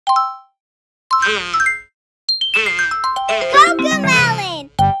CoComelon!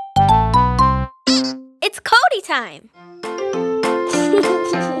 It's Cody time!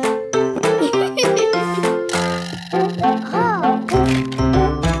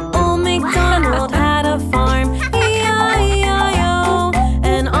 Old MacDonald had a farm, E-I-E-I-O.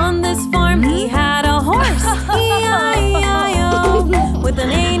 And on this farm he had a horse, E-I-E-I-O. With a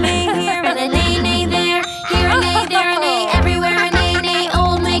neigh-neigh here and a neigh-neigh there, here a neigh, there a neigh, everywhere a neigh-neigh.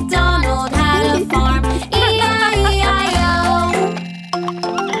 Old MacDonald had a farm, E-I-E-I-O.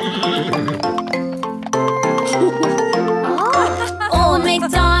 Old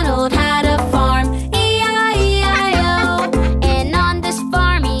MacDonald had a farm, E-I-E-I-O. And on this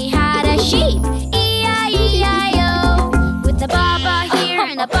farm he had a sheep, E-I-E-I-O. With a baba here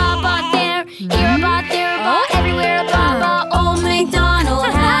and a baba there, here a ba, there a ba, everywhere a baba. Old MacDonald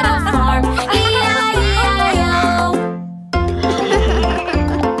had a farm, E-I-E-I-O.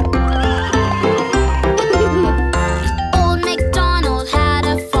 Old MacDonald had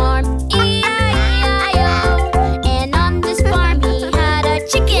a farm, E-I-E-I-O. And on this farm he had a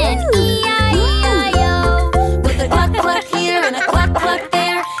chicken, E-I-E-I-O. With a cluck cluck here and a cluck cluck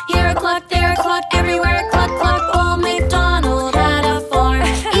there, here a cluck, there a cluck, everywhere a cluck cluck. Old MacDonald had a farm,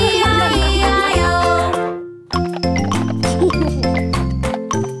 E-I-E-I-O.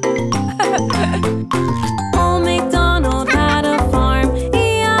 Old MacDonald had a farm,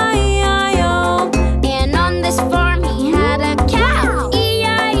 E-I-E-I-O. And on this farm he had a cow,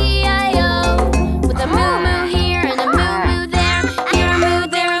 E-I-E-I-O. With a moo moo here and a moo moo there, here a moo,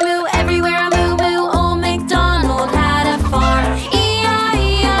 there a moo, everywhere a moo moo. Old MacDonald had a farm,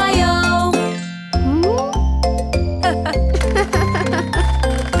 E-I-E-I-O.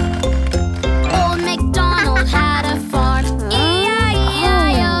 Old MacDonald had a farm,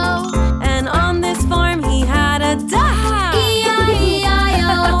 E-I-E-I-O. And on this farm he had a duck,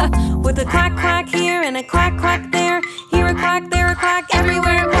 E-I-E-I-O. With a quack quack here and a quack quack there, here a quack, there a quack,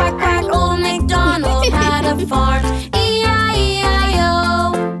 everywhere a quack quack. Old MacDonald had a farm,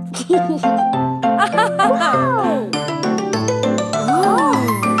 E-I-E-I-O.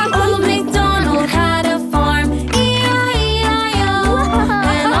 Old MacDonald had a farm, E-I-E-I-O.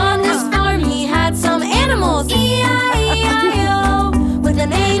 And on this farm he had some animals, E-I-E-I-O. With a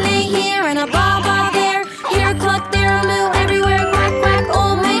neigh-neigh here and a ba-ba there, here a cluck, there a moo, everywhere a quack quack.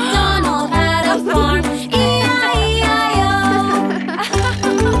 Old MacDonald had a farm,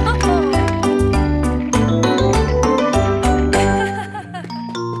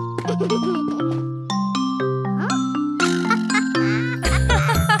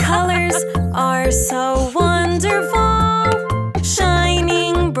 Colors are so wonderful,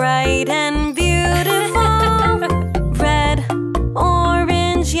 shining bright and beautiful. Red,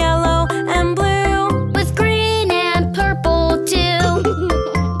 orange, yellow, and blue, with green and purple too.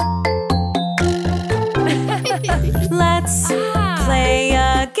 Let's play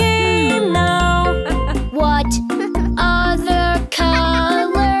a game now. What other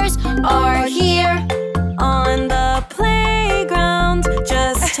colors are here on the playground?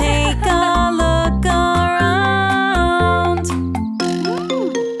 Just take a look around.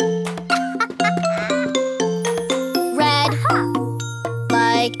 Red,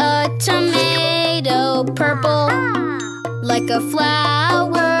 like a tomato. Purple, like a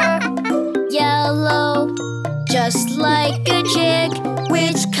flower. Yellow, just like a chick.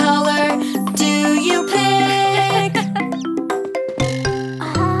 Which color do you pick?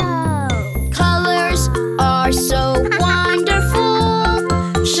 Colors are so wonderful,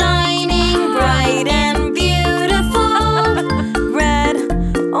 shining bright and beautiful. Red,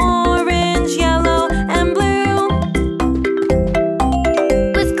 orange, yellow, and blue,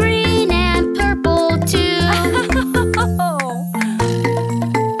 with green and purple too.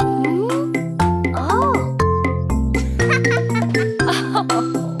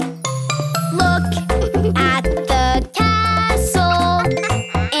 Look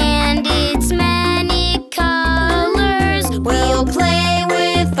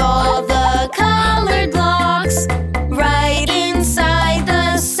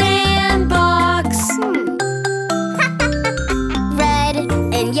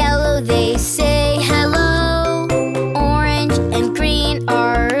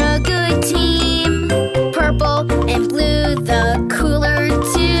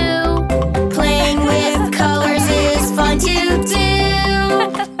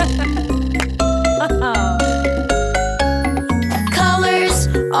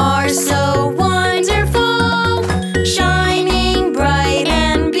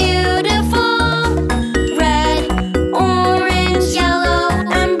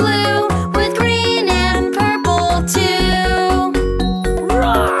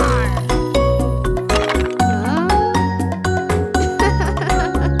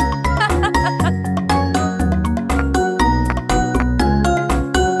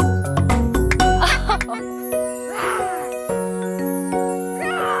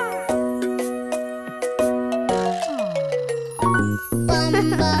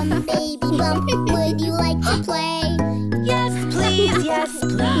to play? Yes,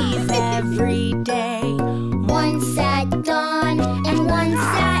 please, every day. Once at dawn and once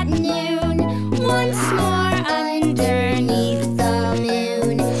at noon, once more underneath the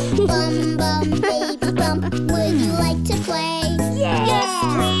moon. Bum, bum, baby bump, would you like to play? Yes,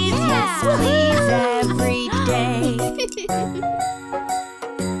 please, every day.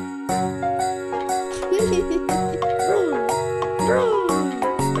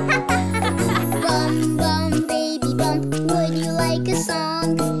 Bum, bum, baby bump, would you like a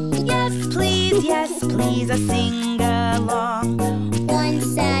song? Yes, please, a sing-along.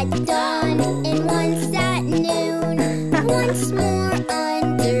 Once at dawn and once at noon, once more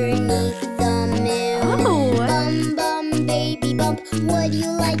underneath the moon. Bum, bum, baby bump, would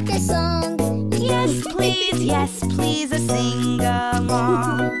you like a song? Yes, please, a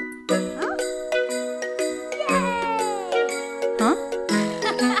sing-along. Bum,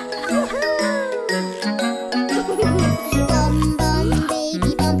 bum,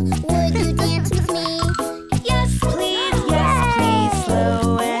 baby bump, would you dance with me? Yes, please,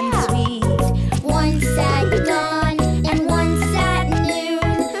 slow and sweet. Once at dawn and once at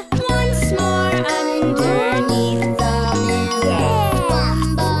noon, once more underneath the moon. Bum,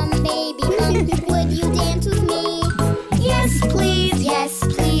 bum, baby bump, would you dance with me? Yes,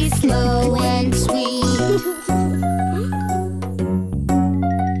 please, slow and sweet.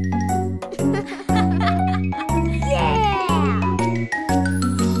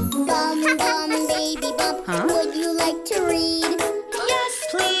 Bum, bum, baby bump, would you like to read?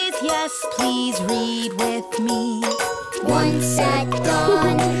 Yes, please, read with me. Once at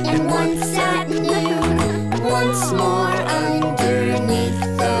dawn and once at noon, once more underneath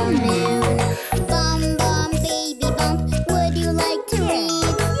the moon. Bum, bum, baby bump, would you like to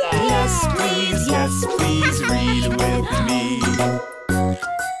read? Yes, please, read with me.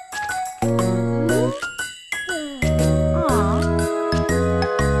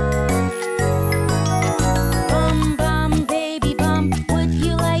 Bum, bum, baby bump, would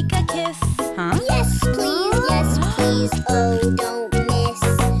you like a kiss? Yes, please, oh, don't miss.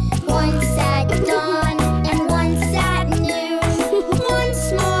 Once at dawn and once at noon,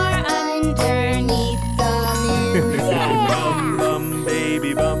 once more underneath the moon. Bum, bum,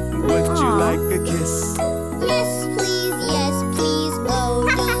 baby bump, would you like a kiss? Yes, please, oh,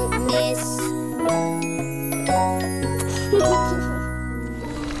 don't miss.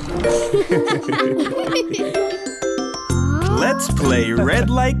 Let's play red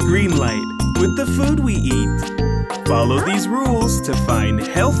light, green light with the food we eat. Follow these rules to find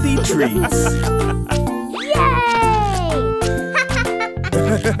healthy treats.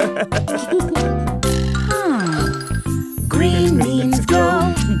 Green means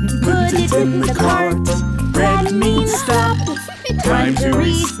go, put it in the cart. Red means stop, time to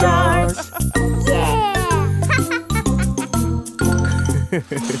restart.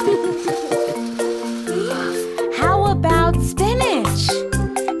 How about spinach?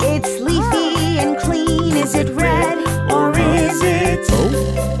 It's leafy and clean. Is it red or is it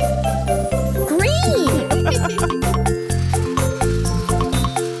Green!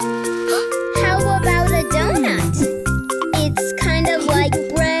 How about a donut? It's kind of like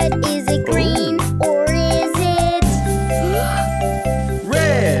bread. Is it green or is it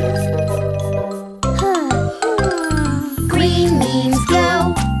Red! green means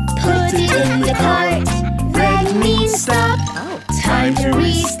go, put it in the cart. Red means stop, time to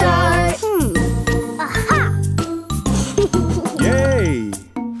restart. Yay!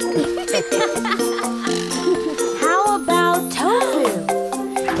 How about tofu?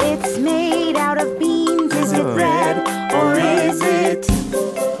 It's made out of beans. Is it red or is it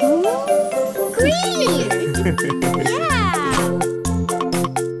Green!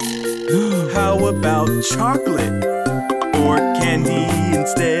 How about chocolate? Or candy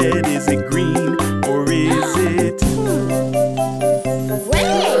instead? Is it green or is it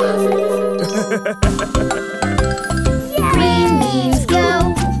Red! Green means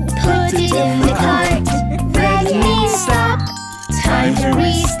go, put it in the cart. Red means stop, time to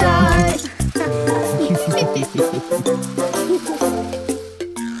restart.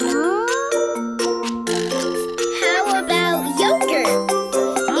 How about yogurt?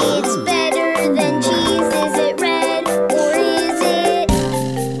 It's better than cheese. Is it red or is it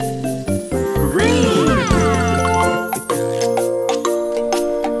green?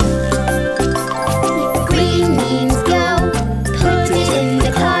 green means go, put it in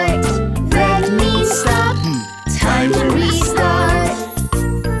the cart. Red means stop, time to restart.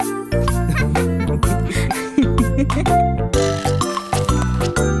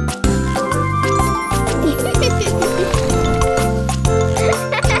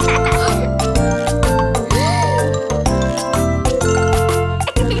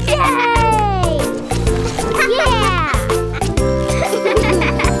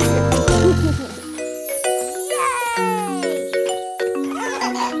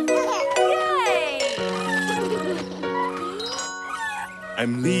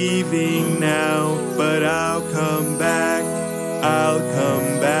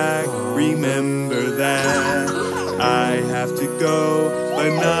 remember that I have to go, but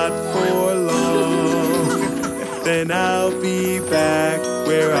not for long. Then I'll be back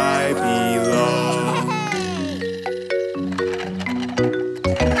where I belong.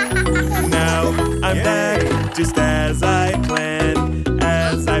 Now I'm back just as I planned,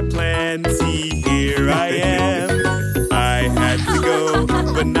 see here I am. I had to go,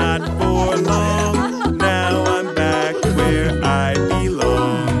 but not for long. Now I'm back where I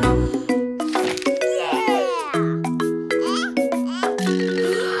belong.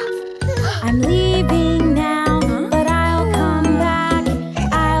 I'm leaving now, but I'll come back.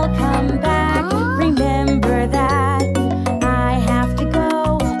 Remember that I have to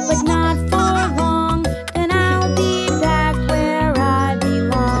go, but not for long. Then I'll be back where I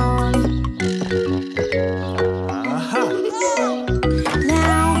belong.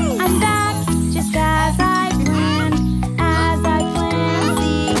 Now I'm back just as I planned,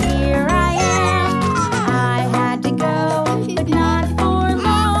 see here I am. I had to go, but not for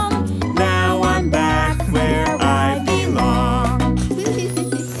long. Now I'm back where I belong.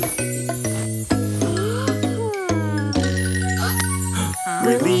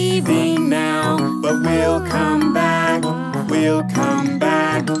 We're leaving now, but we'll come back.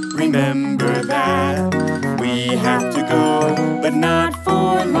 Remember that we have to go, but not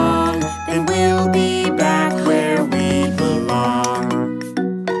for long. Then we'll be back where we belong.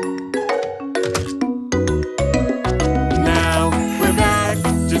 Now we're back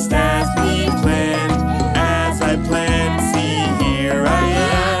just as we planned, see here I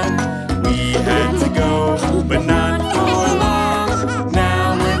am. We had to go, but not for long.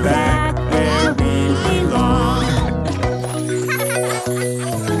 Now we're back where we belong.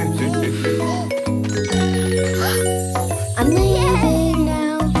 I'm leaving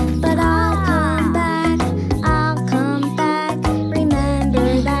now, but I'll come back.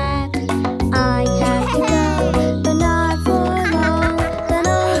 Remember that I have to go, but not for long. Then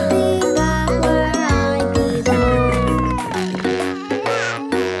I'll be back where I belong.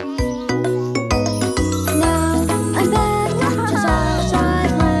 Now I'm back just as I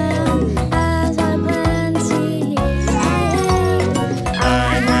planned, see here I am. I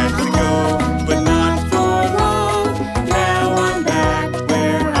had to go, but not for long. Now I'm back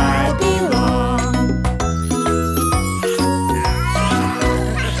where I belong.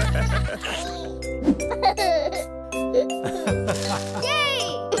 Yay!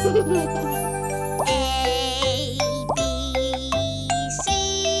 A, B, C,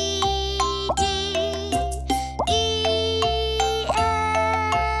 D, E,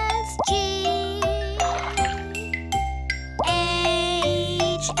 F, G,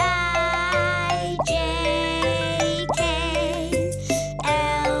 H, I, J, K,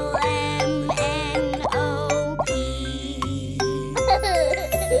 L, M, N, O, P.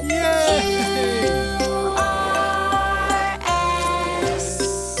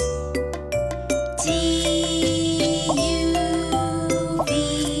 T, U, V,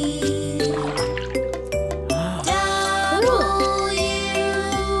 W,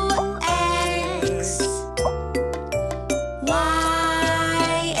 X,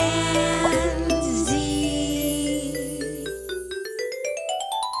 Y, and Z.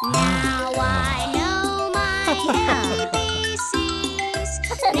 Now I know my ABCs.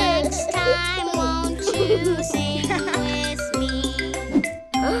 Next time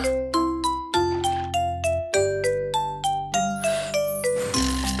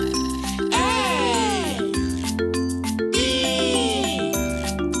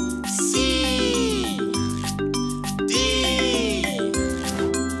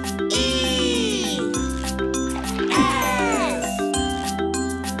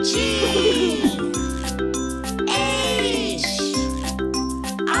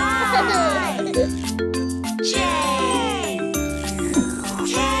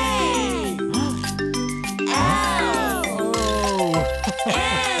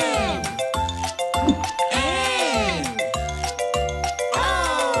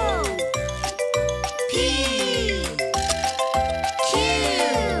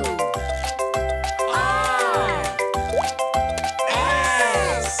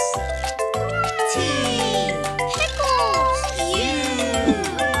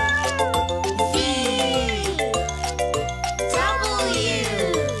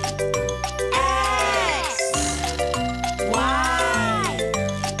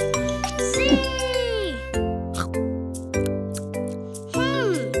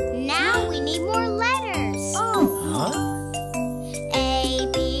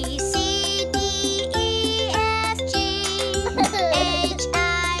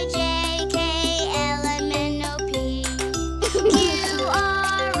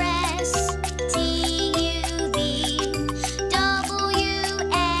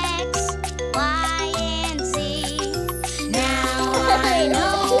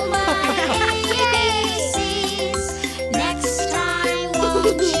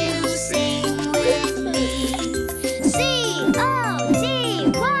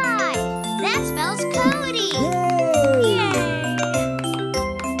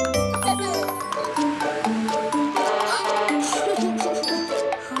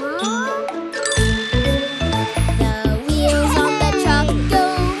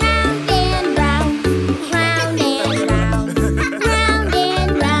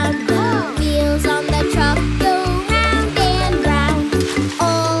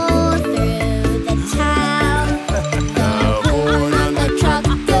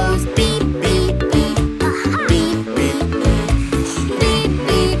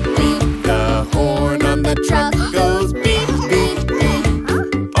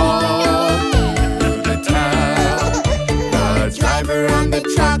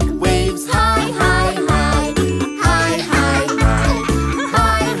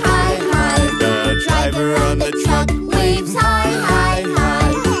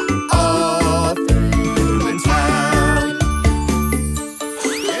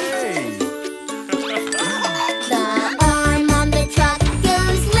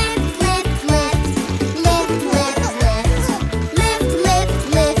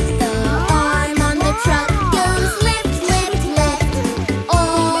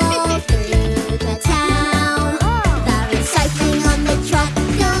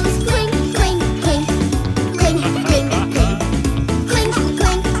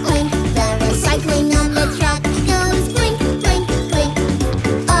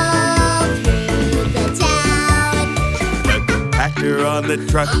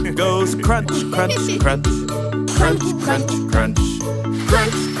truck goes crunch, crunch, crunch. Crunch, crunch, crunch.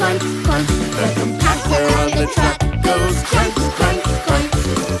 Crunch, crunch, crunch. The compactor on the truck goes crunch, crunch, crunch.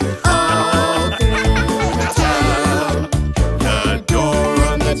 All through the town. The door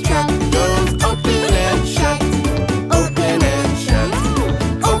on the truck goes open and shut. Open and shut.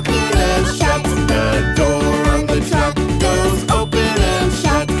 Open and shut. The door on the truck goes open and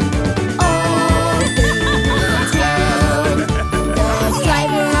shut. All through the town. The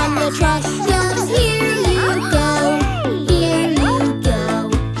driver on the truck yells, "Here you go, here you go,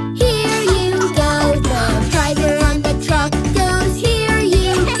 here you go." The driver on the truck goes, "Here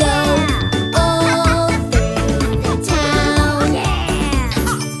you go," all through the town.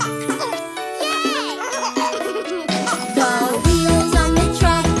 The wheels on the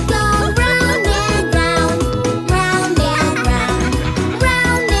truck go round and round, round and round,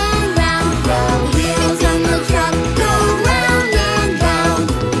 round and round. The wheels on the truck go round and round,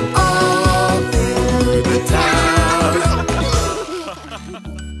 all through the town.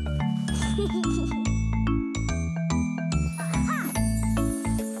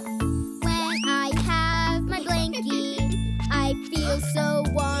 When I have my blankie, I feel so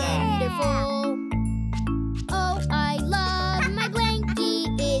wonderful. Oh, I love my blankie,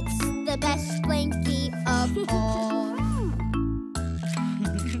 it's the best blankie of all.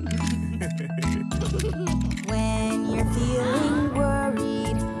 When you're feeling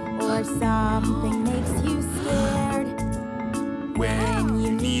worried or something makes you scared, When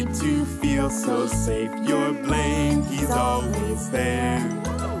you need to feel so safe, your blankie's always there.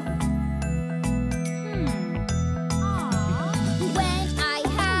 When I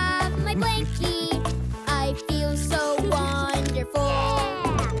have my blankie, I feel so wonderful.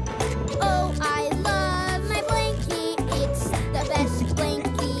 Oh, I love my blankie, it's the best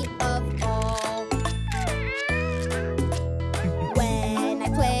blankie of all. When I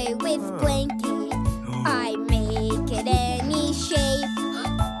play with blankie, I make it any shape.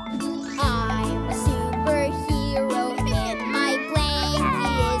 I'm a superhero and my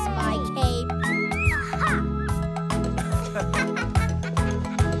blankie is my cape.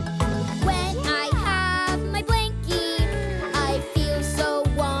 When I have my blankie, I feel so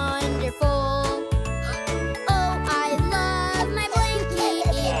wonderful. Oh, I love my blankie,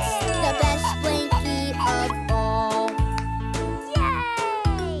 it's the best blankie of all.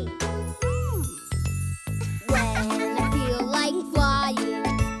 Yay! When I feel like flying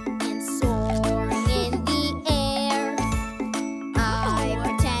and soaring in the air, I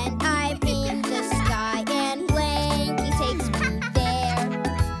pretend I'm in the sky and blankie takes me there.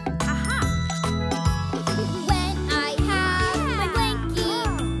 When I have my blankie,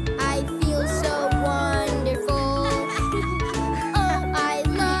 I feel so wonderful. Oh, I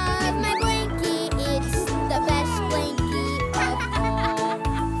love my blankie, it's the best blankie of all.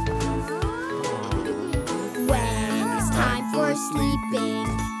 When it's time for sleeping,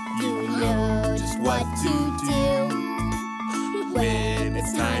 you know just what to do. When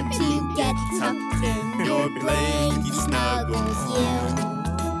it's time to get tucked in, your blankie snuggles you.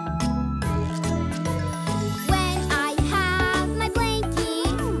 When I have my blankie,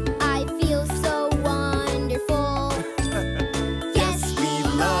 I feel so wonderful. Yes, we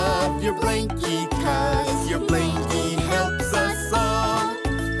love your blankie, 'cause your blankie helps us all.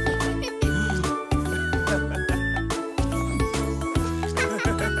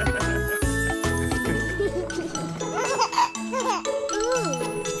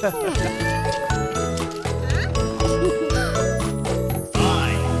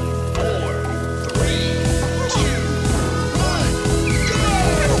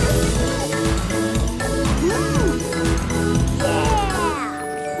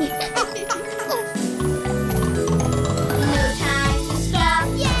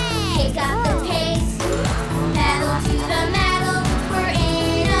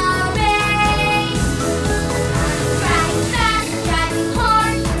 Driving fast, driving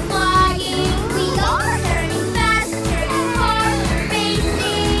hard, flying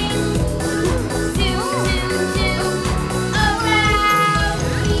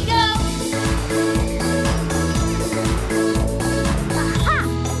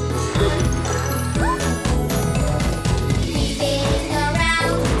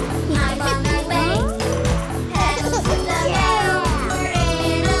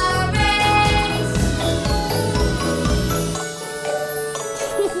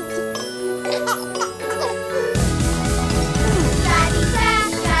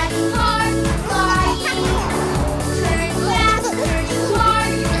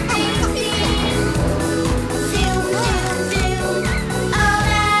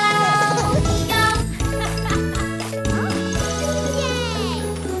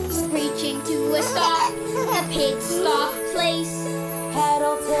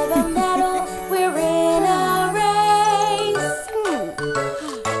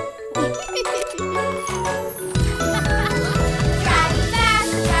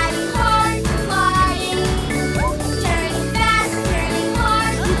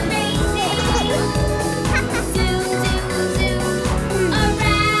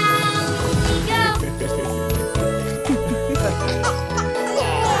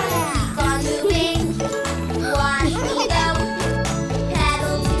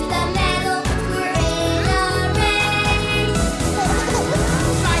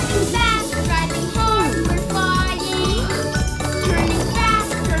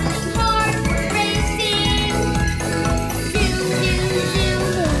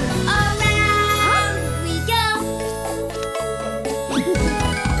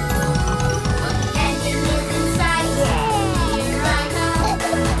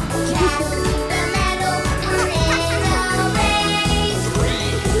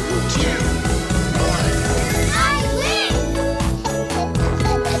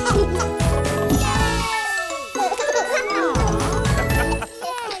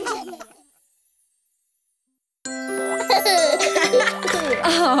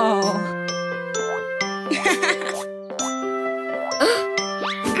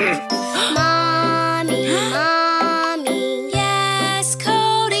Mommy, Mommy. Yes,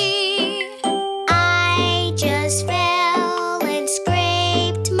 Cody. I just fell and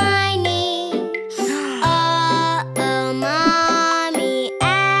scraped my knee. Uh-oh, Mommy,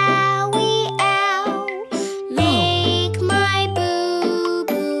 owie, ow. Make my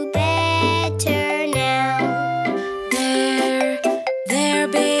boo-boo better now. There,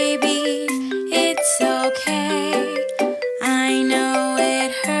 baby, it's okay. I know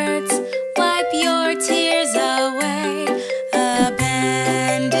it hurts. Wipe your tears away. A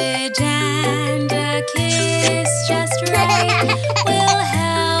bandage and a kiss just right will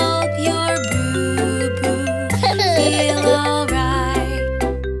help your boo-boo feel alright.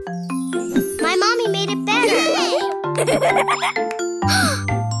 My mommy made it better.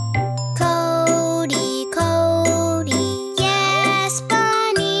 Cody, Cody, yes,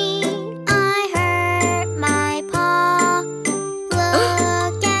 bunny. I hurt my paw.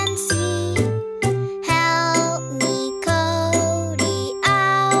 Look and see. Help me, Cody.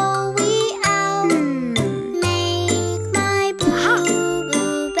 Owie, ow. Make my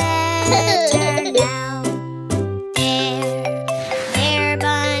boo-boo better now. There,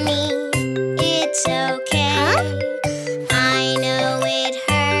 bunny. It's okay. I know it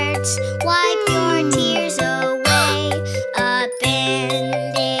hurts. Wipe your tears away. A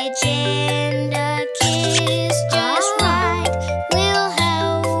bandage and a kiss just right will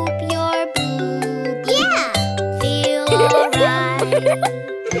help your boo-boo feel alright.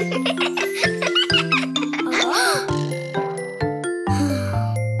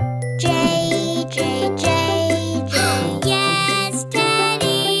 J, J, J, J. Yes,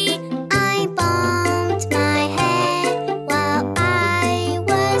 Teddy. I bumped my head while I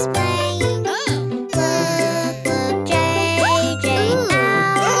was playing. Look, J, J.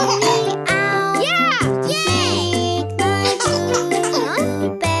 Owie, ow. Make my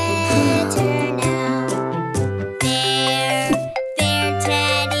boo better now. There,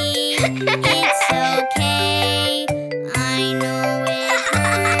 Teddy. It's okay. I know it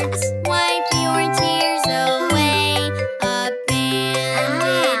hurts. Wipe your tears away. A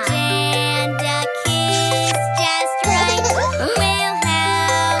bandage and a kiss just right will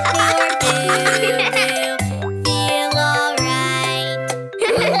help your boo-boo feel alright.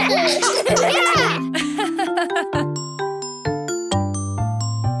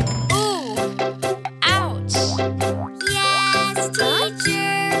 Ouch! Yes,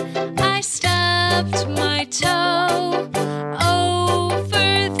 teacher. I stubbed my toe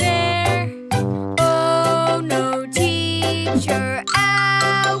over there. Oh no, teacher,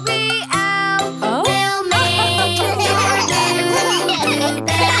 owie, ow. We'll make your boo-boo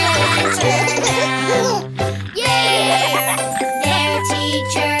better now. There,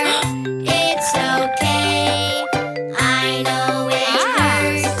 teacher. It's okay. I know it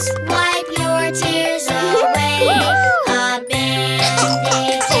hurts. Wipe your tears away. A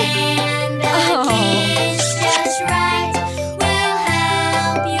bandage and a kiss just right will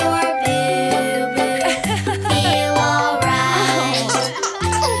help your boo-boo feel alright.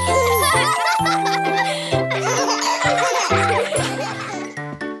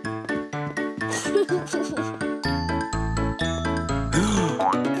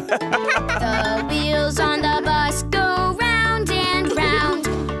 The wheels on the bus go round and round,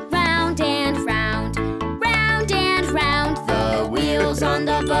 round and round, round and round. The wheels on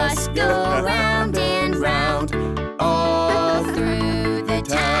the bus go round and round, all through the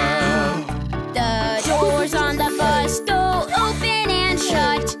town. The doors on the bus go open and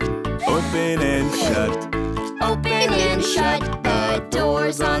shut, Open and shut. open and shut. The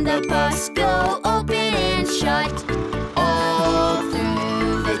doors on the bus go open and shut, all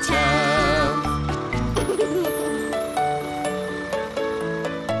through the town.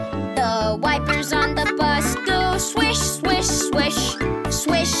 The wipers on the bus go swish, swish, swish,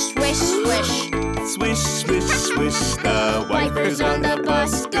 swish, swish, swish. Swish, swish, swish. The Wipers on the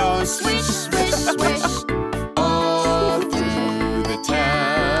bus go swish, swish, swish, all through the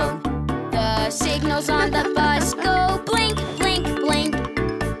town. the signals on the bus go blink, blink, blink,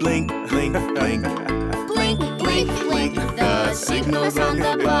 Blink, blink, blink. blink, blink, blink. The signals on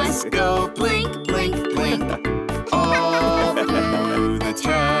the bus go blink, blink, blink, All through the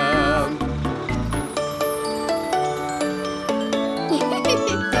town.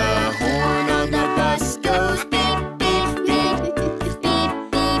 The horn on the bus goes beep, beep, beep, beep,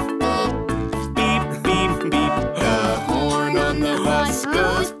 beep, beep. Beep, beep, beep. The horn on the bus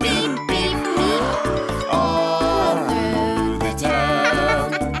goes beep, beep, beep, All through the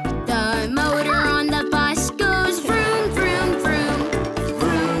town. the motor on the bus goes vroom, vroom, vroom,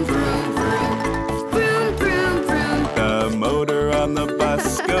 Vroom,